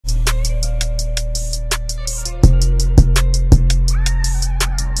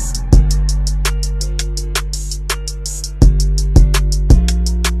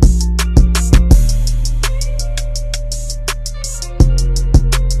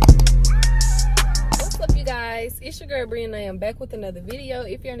It's your girl Bree, and I am back with another video.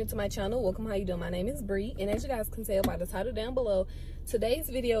 If you're new to my channel, welcome. How you doing? My name is Bree, and as you guys can tell by the title down below, today's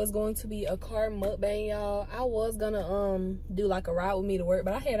video is going to be a car mukbang, y'all. I was gonna do like a ride with me to work,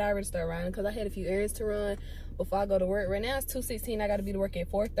 but I had already started riding because I had a few errands to run before I go to work. Right now it's 2:16. I gotta be to work at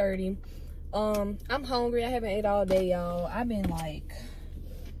 4:30. I'm hungry. I haven't ate all day, y'all. I've been like,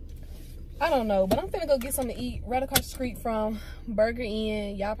 I don't know, but I'm finna go get something to eat right across the street from Burger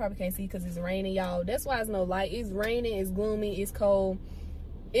Inn. Y'all probably can't see because it's raining, y'all. That's why it's no light. It's raining, it's gloomy, it's cold.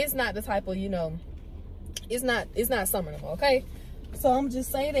 It's not the type of, you know, it's not summer no more, okay? So I'm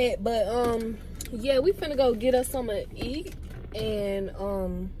just saying that. But yeah, we finna go get us something to eat, and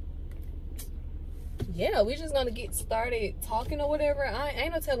yeah, we just gonna get started talking or whatever. I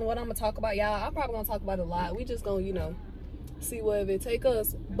ain't no telling what I'm gonna talk about, y'all. I'm probably gonna talk about a lot. We just gonna, you know, see wherever it take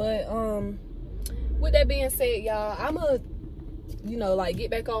us. But with that being said, y'all, I'ma, you know, like get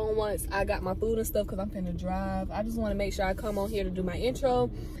back on once I got my food and stuff, because I'm finna drive. I just want to make sure I come on here to do my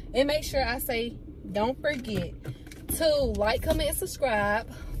intro, and make sure I say, don't forget to like, comment, and subscribe.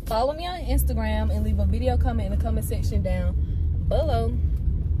 Follow me on Instagram, and leave a video comment in the comment section down below.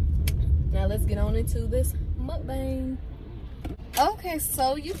 Now let's get on into this mukbang. Okay,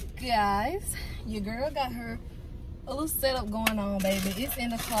 so you guys, your girl got her a little setup going on, baby. It's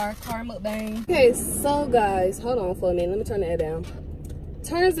in the car mukbang. Okay, so guys, hold on for a minute. Let me turn that down.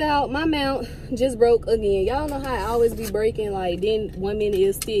 Turns out my mount just broke again. Y'all know how I always be breaking, like, then 1 minute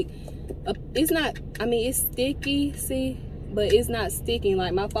it'll stick. It's not, I mean, it's sticky, see, but it's not sticking.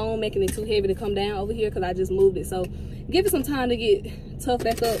 Like, my phone making it too heavy to come down over here because I just moved it. So give it some time to get tough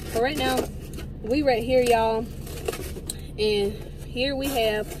back up. For right now, we right here, y'all, and here we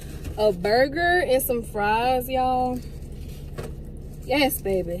have a burger and some fries, y'all. Yes,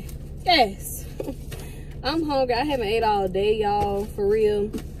 baby, yes. I'm hungry. I haven't ate all day, y'all, for real.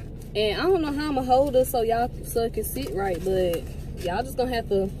 And I don't know how I'm gonna hold it so it can sit right, but y'all just gonna have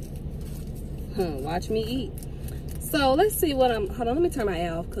to watch me eat. So let's see what I'm, hold on, let me turn my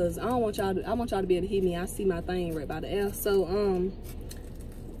L off, because I want y'all to be able to hear me. I see my thing right by the L. So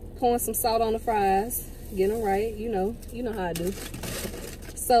pouring some salt on the fries, get them right, you know how I do.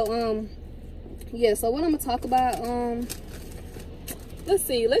 So yeah, so what I'm gonna talk about, let's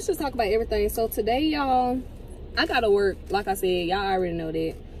just talk about everything. So today, y'all, I gotta work. Like I said, y'all already know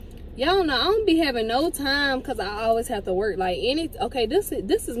that. Y'all know I don't be having no time because I always have to work. Like, okay, this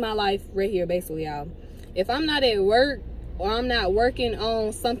is my life right here, basically, y'all. If I'm not at work, or I'm not working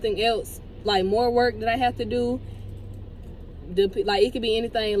on something else, like more work that I have to do, like it could be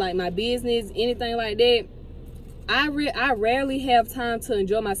anything, like my business, anything like that, I rarely have time to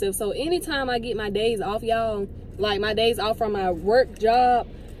enjoy myself. So anytime I get my days off, y'all, like my days off from my work job,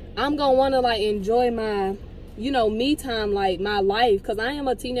 I'm gonna want to like enjoy my, you know, me time, like my life, because I am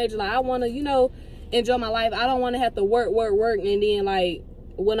a teenager. Like, I want to, you know, enjoy my life. I don't want to have to work, and then like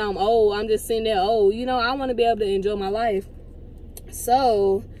when I'm old, I'm just sitting there, you know, I want to be able to enjoy my life.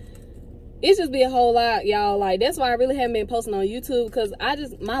 So it's just be a whole lot, y'all. Like, that's why I really haven't been posting on YouTube, because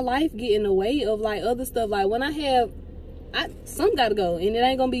my life get in the way of like other stuff. Like, when some gotta go, and it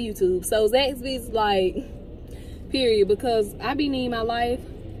ain't gonna be YouTube. So Zaxby's, like, period, because I be needing my life,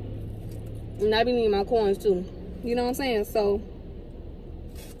 and I be needing my coins too. You know what I'm saying? So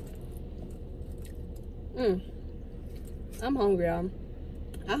I'm hungry, y'all.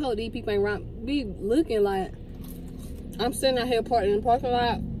 I hope these people ain't be looking like I'm sitting out here in the parking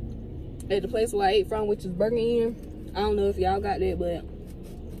lot at the place where I ate from, which is Burger Inn. I don't know if y'all got that, but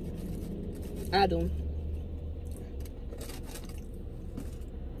I do.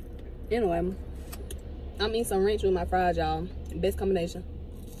 Anyway, I'm eating some ranch with my fries, y'all. Best combination.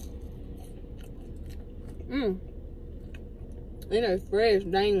 And it's fresh,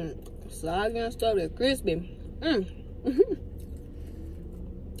 dang, soggy and stuff, that's crispy.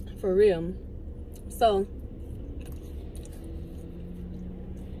 For real. So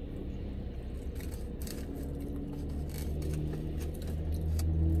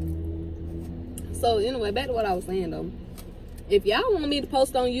anyway, back to what I was saying though. If y'all want me to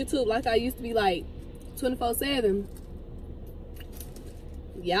post on YouTube like I used to be, like 24/7,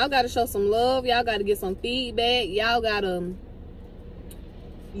 y'all gotta show some love. Y'all gotta get some feedback. Y'all gotta,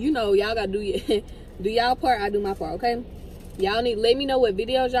 you know, y'all gotta do y'all part. I do my part, okay? Y'all need to let me know what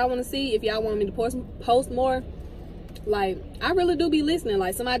videos y'all want to see. If y'all want me to post more, like, I really do be listening.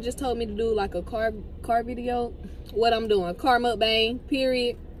 Like, somebody just told me to do like a car video. What I'm doing, car mukbang,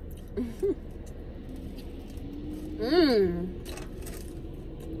 period.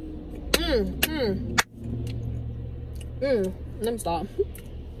 Let me stop.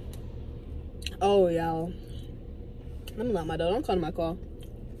 Oh, y'all, let me lock my door. Don't come to my car.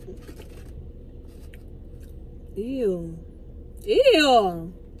 Ew.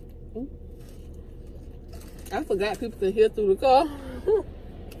 Ew. I forgot people can hear through the car.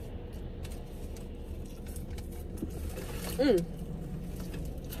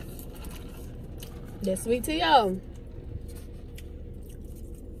 That's sweet tea, y'all.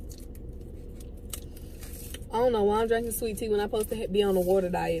 I don't know why I'm drinking sweet tea when I'm supposed to be on a water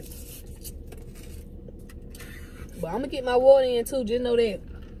diet. But I'm gonna get my water in too. Just know that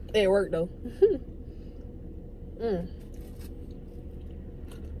at work though.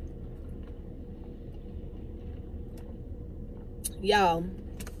 Y'all,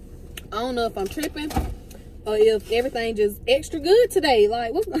 I don't know if I'm tripping or if everything just extra good today.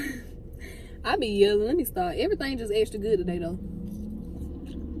 Like, what's I be yelling. Let me start. Everything just extra good today though.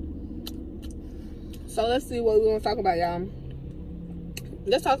 So let's see what we're gonna talk about, y'all.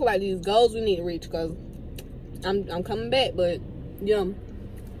 Let's talk about these goals we need to reach, because I'm coming back, but yeah,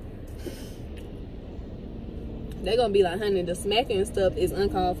 they're gonna be like, honey, the smacking and stuff is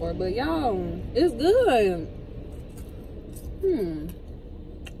uncalled for, but y'all, it's good.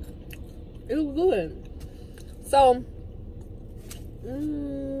 It was good. So let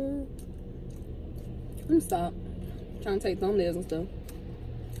me stop trying to take thumbnails and stuff.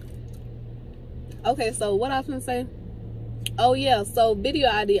 Okay, so what I was gonna say, oh yeah, so video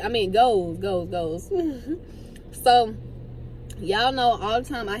idea, I mean goals. So y'all know all the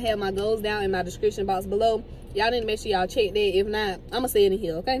time I have my goals down in my description box below. Y'all need to make sure y'all check that. If not, I'm gonna say it in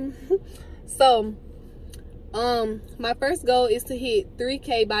here, okay? So my first goal is to hit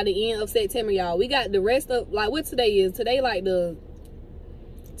 3K by the end of September, y'all. We got the rest of, like, what today is. Today the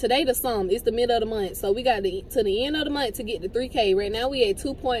sum. It's the middle of the month, so we got to the end of the month to get to 3K. Right now we at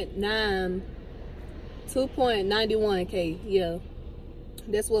 2.91K. Yeah,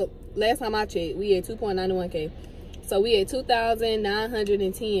 that's what last time I checked. We at 2.91K. So we at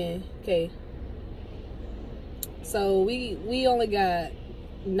 2,910K. So we only got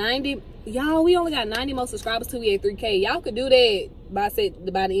 90. Y'all, we only got 90 more subscribers till we at 3K. Y'all could do that by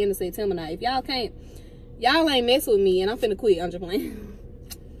the end of September now. If y'all can't, y'all ain't mess with me, and I'm finna quit. I'm just playing.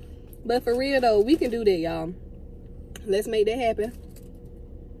 But for real though, we can do that, y'all. Let's make that happen.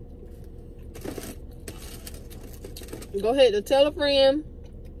 Go ahead to tell a friend.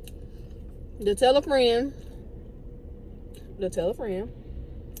 To tell a friend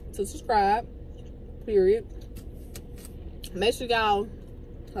to subscribe. Period. Make sure y'all,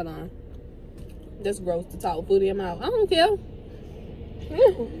 hold on. That's gross to talk with food in your mouth. I don't care.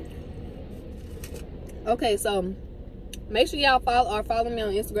 Okay, so make sure y'all follow me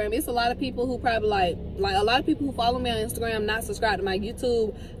on Instagram. It's a lot of people who probably like a lot of people who follow me on Instagram not subscribed to my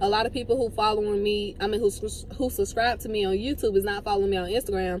YouTube. A lot of people who following me, I mean who subscribe to me on YouTube is not following me on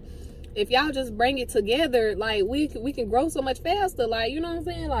Instagram. If y'all just bring it together, like we can grow so much faster. Like, you know what I'm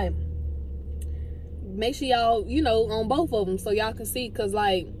saying? Like, make sure y'all, you know, on both of them so y'all can see, because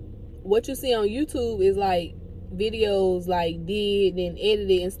like what you see on YouTube is like videos like did and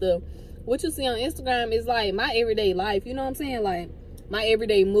edited and stuff. What you see on Instagram is like my everyday life, you know what I'm saying? Like my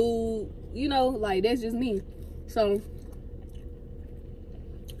everyday mood, you know, like that's just me. So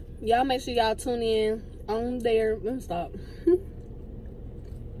y'all make sure y'all tune in on there. Let me stop.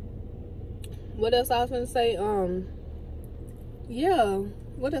 What else I was gonna say? Yeah,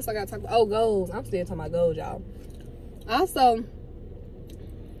 what else I gotta talk about? Oh, goals. I'm still talking about goals, y'all. Also,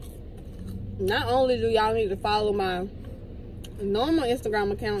 not only do y'all need to follow my normal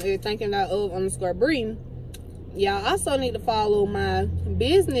Instagram account at thinking.of_Bree, y'all also need to follow my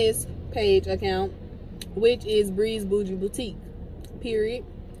business page account, which is Bree's Bougie Boutique. Period.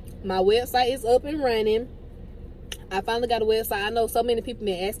 My website is up and running. I finally got a website. I know so many people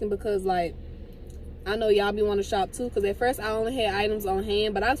been asking because, like, I know y'all be wanting to shop too, because at first I only had items on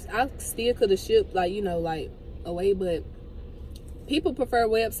hand, but I still could have shipped, like, you know, like away, but people prefer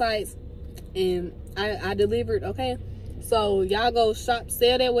websites and I delivered, okay? So y'all go shop,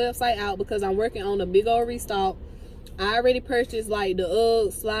 sell that website out, because I'm working on a big old restock. I already purchased like the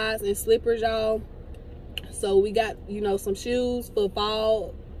Ugg slides and slippers, y'all. So we got, you know, some shoes for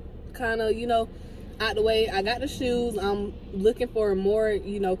fall, kind of, you know, out the way. I got the shoes. I'm looking for more,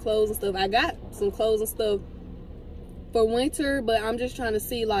 you know, clothes and stuff. I got some clothes and stuff for winter, but I'm just trying to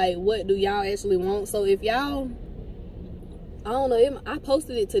see like what do y'all actually want. So if y'all, I don't know, I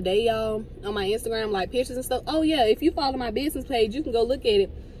posted it today, y'all, on my Instagram, like pictures and stuff. Oh yeah, if you follow my business page, you can go look at it,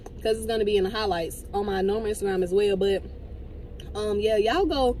 because it's going to be in the highlights on my normal Instagram as well. But yeah, y'all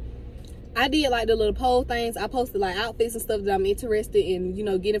go. I did like the little poll things. I posted like outfits and stuff that I'm interested in, you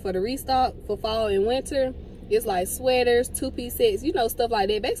know, getting for the restock for fall and winter. It's like sweaters, 2-piece sets, you know, stuff like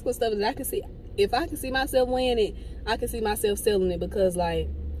that. Basically stuff that I can see. If I can see myself wearing it, I can see myself selling it, because like,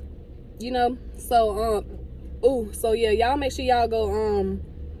 you know. So Oh, so yeah, y'all make sure y'all go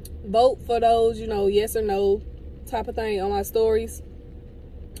vote for those, you know, yes or no type of thing on my stories.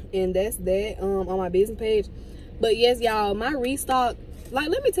 And that's that on my business page. But yes, y'all, my restock, like,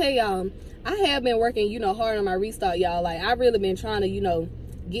 let me tell y'all, I have been working, you know, hard on my restock, y'all. Like, I've really been trying to, you know,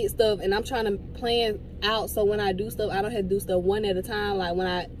 get stuff, and I'm trying to plan out so when I do stuff, I don't have to do stuff one at a time. Like, when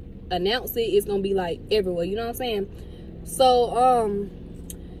I announce it, it's gonna be like everywhere, you know what I'm saying? So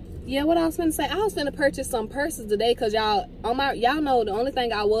yeah, what I was gonna say, I was gonna purchase some purses today, because y'all know the only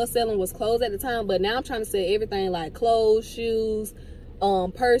thing I was selling was clothes at the time, but now I'm trying to sell everything, like clothes, shoes,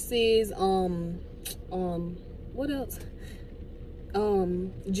 purses, what else,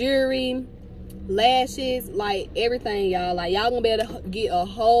 jewelry, lashes, like everything, y'all. Like, y'all gonna be able to get a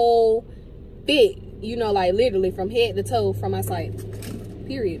whole fit, you know, like literally from head to toe from my site,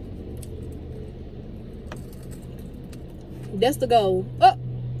 period. That's the goal. Oh,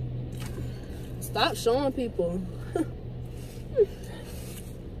 stop showing people.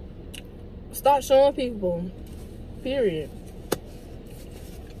 Stop showing people, period.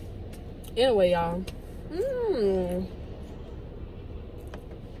 Anyway, y'all,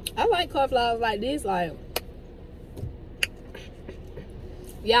 I like cauliflowers like this. Like,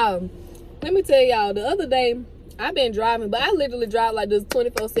 y'all, let me tell y'all, the other day I've been driving, but I literally drive like this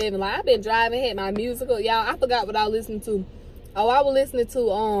 24/7. Like, I've been driving, had my musical, y'all. I forgot what I was listening to. Oh, I was listening to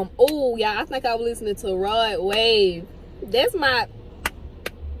oh yeah, I think I was listening to Rod Wave. That's my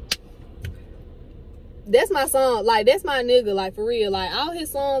song. Like, that's my nigga, like, for real. Like, all his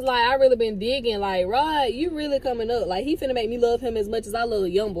songs, like, I really been digging. Like, Rod, you really coming up. Like, he finna make me love him as much as I love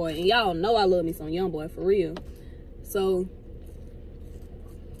Youngboy. And y'all know I love me some Youngboy, for real. So,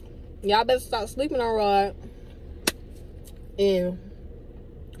 y'all better stop sleeping on Rod. And,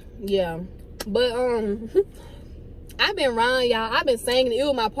 yeah. But, I've been riding, y'all. I've been singing. It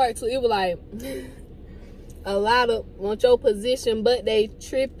was my part, too. It was like... a lot of want your position, but they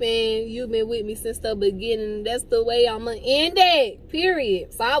tripping. You've been with me since the beginning. That's the way I'ma end it,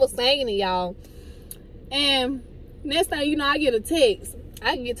 period. So I was singing it, y'all. And next thing you know, I get a text.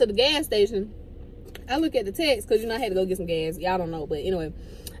 I can get to the gas station. I look at the text, because, you know, I had to go get some gas. Y'all don't know, but anyway.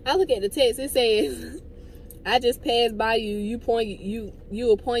 I look at the text. It says, I just passed by you. You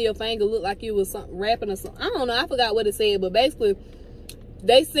will point your finger, look like you was rapping or something. I don't know. I forgot what it said, but basically,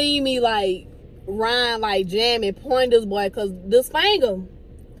 they seen me, like, rhyme, like, jamming, point this boy, because this finger,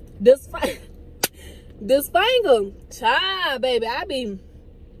 child, baby, I be,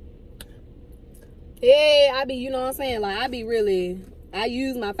 you know what I'm saying, like, I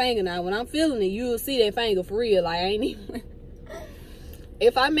use my finger now. When I'm feeling it, you'll see that finger for real. Like, I ain't even,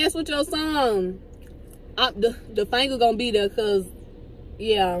 if I mess with your song, the finger gonna be there, because,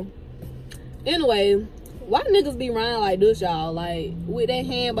 yeah. Anyway, why niggas be riding like this, y'all? Like, with that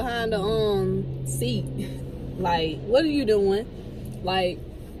hand behind the seat. Like, what are you doing? Like,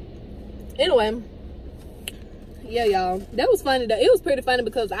 anyway, yeah, y'all, that was funny though. It was pretty funny,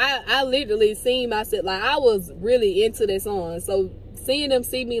 because I literally seen myself, like, I was really into that song. So seeing them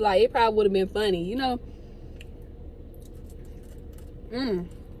see me, like, it probably would have been funny, you know.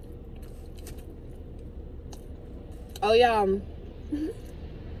 Oh, y'all,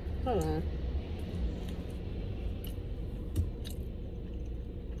 hold on.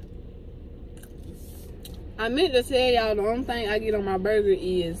 I meant to tell y'all, the only thing I get on my burger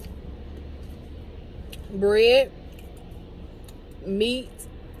is bread, meat,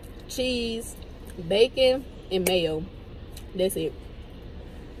 cheese, bacon, and mayo. That's it.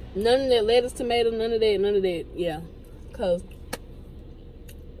 None of that lettuce, tomato, none of that. Yeah. Cause.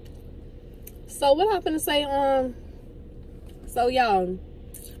 So what I'm finna say, so y'all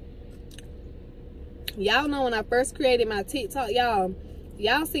know when I first created my TikTok, y'all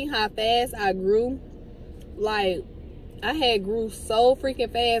see how fast I grew. Like, I had grew so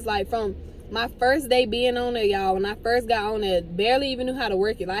freaking fast. Like, from my first day being on there, y'all, when I first got on there, barely even knew how to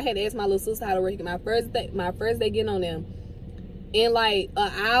work it. Like, I had to ask my little sister how to work it. My first day getting on there, in like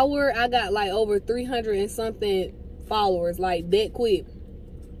an hour, I got like over 300 and something followers, like that quick.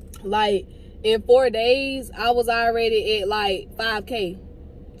 Like, in 4 days, I was already at like 5K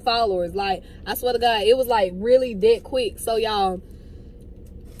followers. Like, I swear to God, it was like really that quick. So y'all,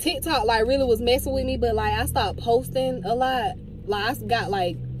 TikTok like really was messing with me, but like I stopped posting a lot. Like, I got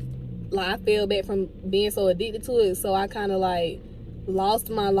like I fell back from being so addicted to it, so I kind of like lost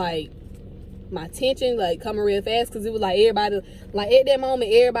my my attention, like, coming real fast, because it was like everybody, like, at that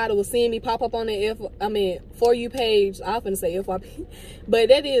moment, everybody was seeing me pop up on the For You page. I often say FYP, but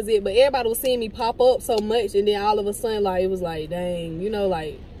that is it. But everybody was seeing me pop up so much, and then all of a sudden, like, it was like, dang,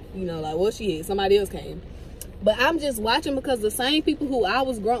 like what she is, somebody else came. But I'm just watching, because the same people who I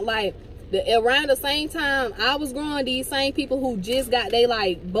was growing, like, around the same time I was growing, these same people who just got they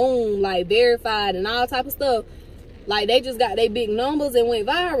like boom, like verified and all type of stuff, like they just got their big numbers and went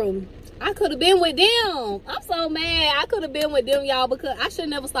viral. I could have been with them. I'm so mad. I could have been with them, y'all, because I should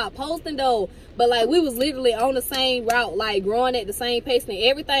never stop posting though. But like we was literally on the same route, like growing at the same pace and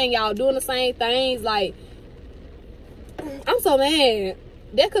everything, y'all doing the same things. Like I'm so mad.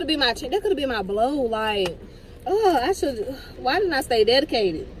 That could have been my blow. Like, oh, why didn't I stay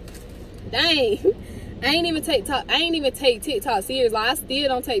dedicated? Dang. I ain't even take TikTok serious. Like I still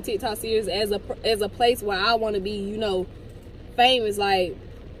don't take TikTok serious as a place where I want to be, you know, famous. Like,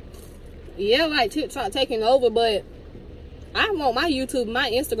 yeah, like TikTok taking over, but I want my YouTube,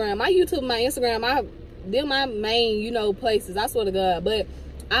 my Instagram, they're my main, you know, places. I swear to God. But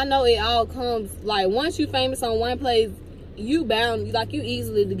I know it all comes, like, once you famous on one place, you bound, like, you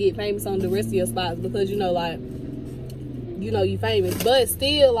easily to get famous on the rest of your spots because, you know, like, you know, you famous. But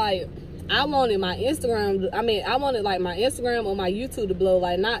still, like, I wanted my Instagram, I wanted, like, my Instagram or my YouTube to blow,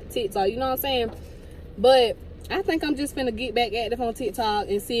 like, not TikTok, you know what I'm saying? But I think I'm just finna get back active on TikTok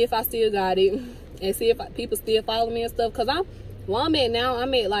and see if I still got it and see if people still follow me and stuff. Because I'm at now,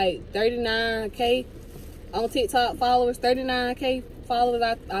 I'm at like 39K on TikTok followers, 39K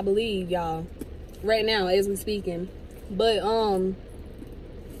followers, I believe, y'all, right now as we speaking. But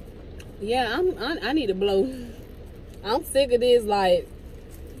yeah, I need to blow. I'm sick of this. Like,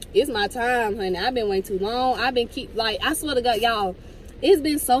 it's my time, honey. I've been waiting too long. I swear to God, y'all, it's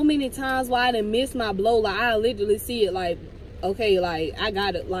been so many times where I done missed my blow. Like, I literally see it like, okay, like, I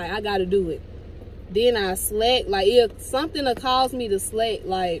gotta do it. Then I slack. Like, if something that caused me to slack,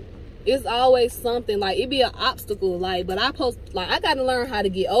 like, it's always something. Like, it be an obstacle. Like, but I gotta learn how to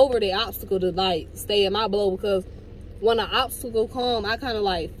get over the obstacle to, like, stay in my blow. Because when an obstacle come, I kind of,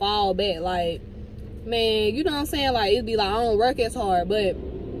 like, fall back. Like, man, you know what I'm saying? Like, it'd be like, I don't work as hard. But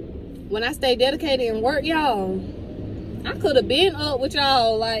when I stay dedicated and work, y'all, I could have been up with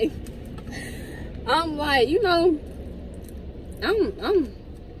y'all. Like, I'm like, you know,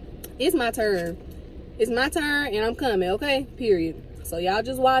 it's my turn. It's my turn and I'm coming, okay? Period. So y'all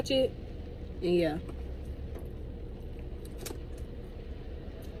just watch it and yeah.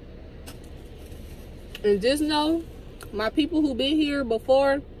 And just know, my people who been here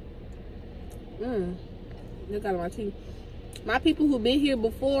before, look out of my teeth. My people who been here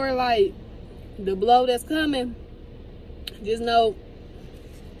before, like, the blow that's coming, just know,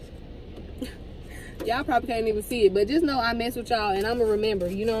 y'all probably can't even see it, but just know I mess with y'all and I'm gonna remember,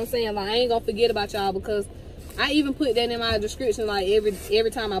 you know what I'm saying? Like, I ain't gonna forget about y'all, because I even put that in my description, like, every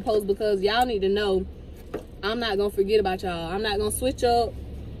time I post, because y'all need to know I'm not gonna forget about y'all. I'm not gonna switch up.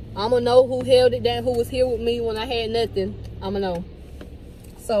 I'm gonna know who held it down, who was here with me when I had nothing. I'm gonna know.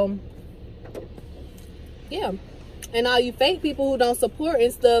 So, yeah. And all you fake people who don't support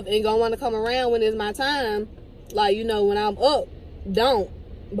and stuff and gonna want to come around when it's my time, like, you know, when I'm up, don't.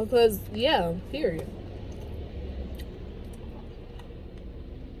 Because, yeah, period.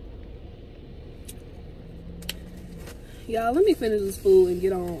 Y'all, let me finish this food and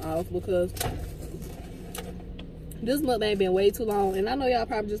get on off, because this mukbang been way too long. And I know y'all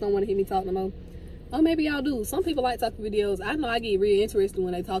probably just don't want to hear me talk no more. Or maybe y'all do. Some people like talking videos. I know I get really interested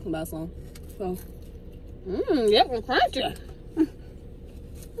when they talking about something. So, yep, I'm crunchy.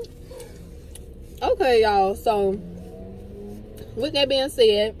 Okay, y'all. So, with that being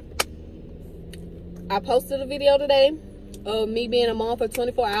said, I posted a video today of me being a mom for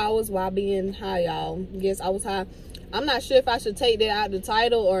 24 hours while being high, y'all. Yes, I was high. I'm not sure if I should take that out the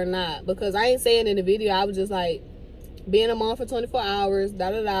title or not, because I ain't saying in the video. I was just like, being a mom for 24 hours,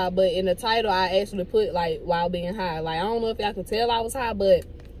 da-da-da. But in the title, I actually put, like, while being high. Like, I don't know if y'all could tell I was high, but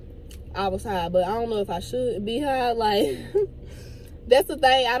I was high. But I don't know if I should be high. Like, that's the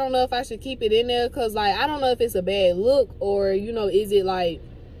thing. I don't know if I should keep it in there, because, like, I don't know if it's a bad look, or, you know, is it, like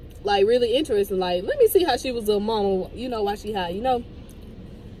really interesting. Like, let me see how she was a mama, you know, while she high, you know.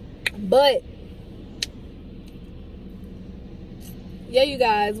 But yeah, you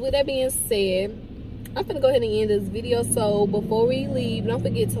guys, with that being said, I'm gonna go ahead and end this video. So before we leave, don't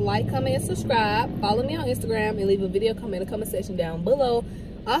forget to like, comment, and subscribe. Follow me on Instagram and leave a video comment in the comment section down below.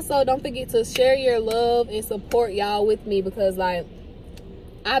 Also, don't forget to share your love and support y'all with me, because, like,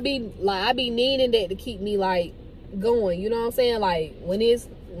 I be needing that to keep me, like, going. You know what I'm saying? Like, when I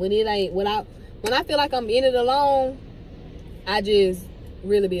feel like I'm in it alone, I just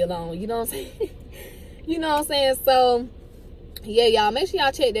really be alone. You know what I'm saying? You know what I'm saying? So yeah, y'all, make sure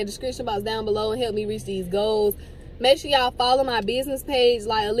y'all check that description box down below and help me reach these goals. Make sure y'all follow my business page.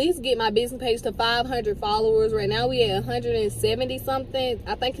 Like, at least get my business page to 500 followers. Right now we at 170 something.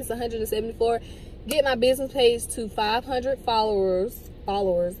 I think it's 174. Get my business page to 500 followers.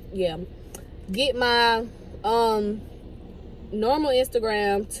 Yeah. get my normal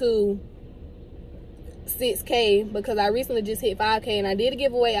Instagram to 6K because I recently just hit 5K and I did a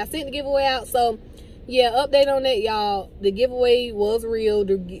giveaway. I sent the giveaway out. So yeah, update on that, y'all. The giveaway was real.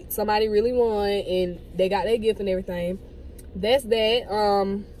 Somebody really won and they got their gift and everything. That's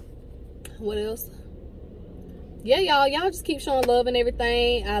that. What else? Yeah, y'all just keep showing love and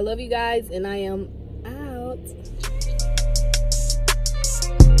everything. I love you guys, and I am